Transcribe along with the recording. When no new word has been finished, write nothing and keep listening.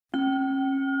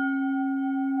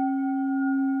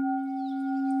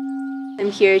I'm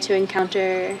here to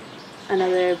encounter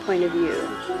another point of view.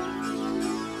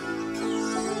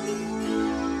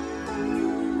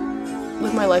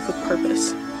 Live my life with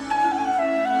purpose.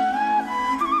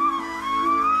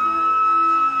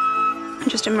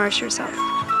 Just immerse yourself.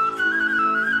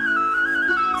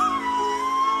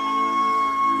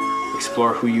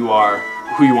 Explore who you are,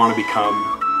 who you want to become.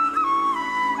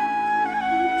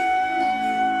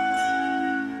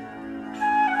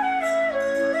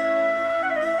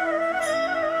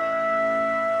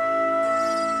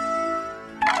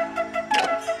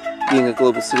 Being a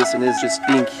global citizen is just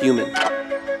being human.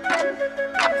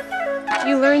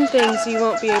 You learn things you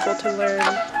won't be able to learn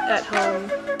at home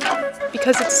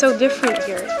because it's so different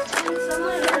here.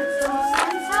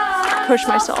 Push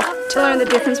myself to learn the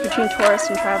difference between tourist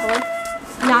and traveler.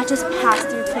 Not just pass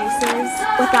through places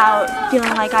without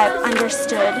feeling like I've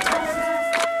understood.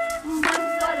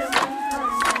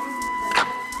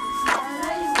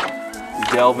 We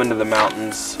delve into the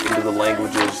mountains, into the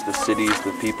languages, the cities,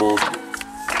 the peoples,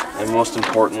 and most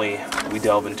importantly, we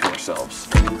delve into ourselves.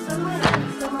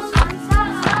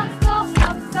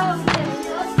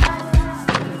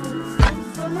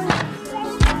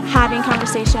 Having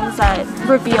conversations that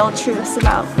reveal truths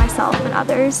about myself and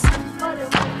others.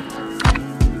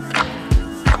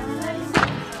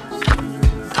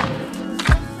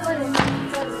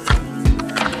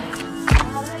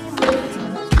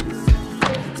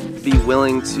 Be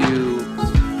willing to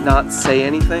not say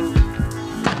anything,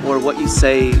 or what you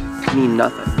say mean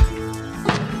nothing.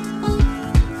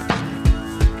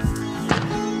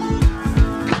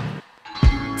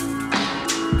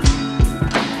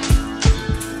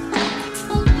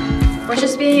 We're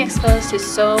just being exposed to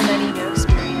so many new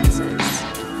experiences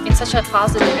in such a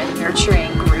positive and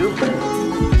nurturing group.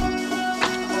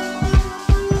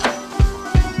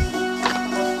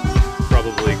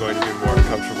 Probably going to be more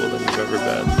uncomfortable than you've ever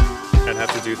been and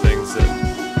have to do things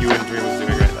that you wouldn't dream of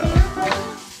doing right now.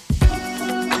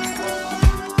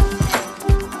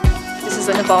 This is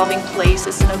an evolving place,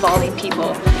 it's an evolving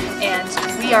people, and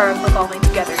we are evolving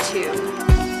together too.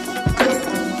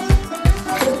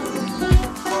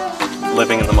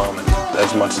 Living in the moment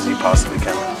as much as you possibly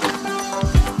can.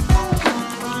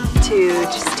 To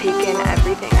just take in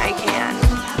everything I can.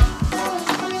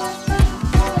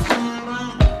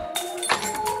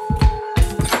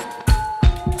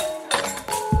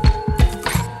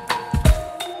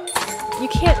 You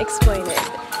can't explain it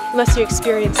unless you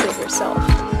experience it yourself.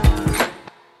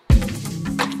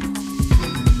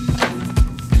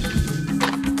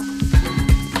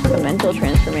 A mental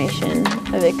transformation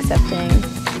of accepting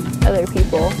other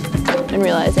people and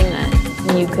realizing that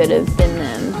you could have been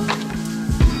them.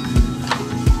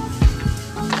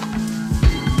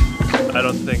 I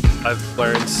don't think I've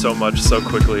learned so much so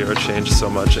quickly or changed so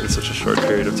much in such a short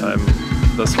period of time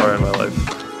thus far in my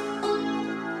life.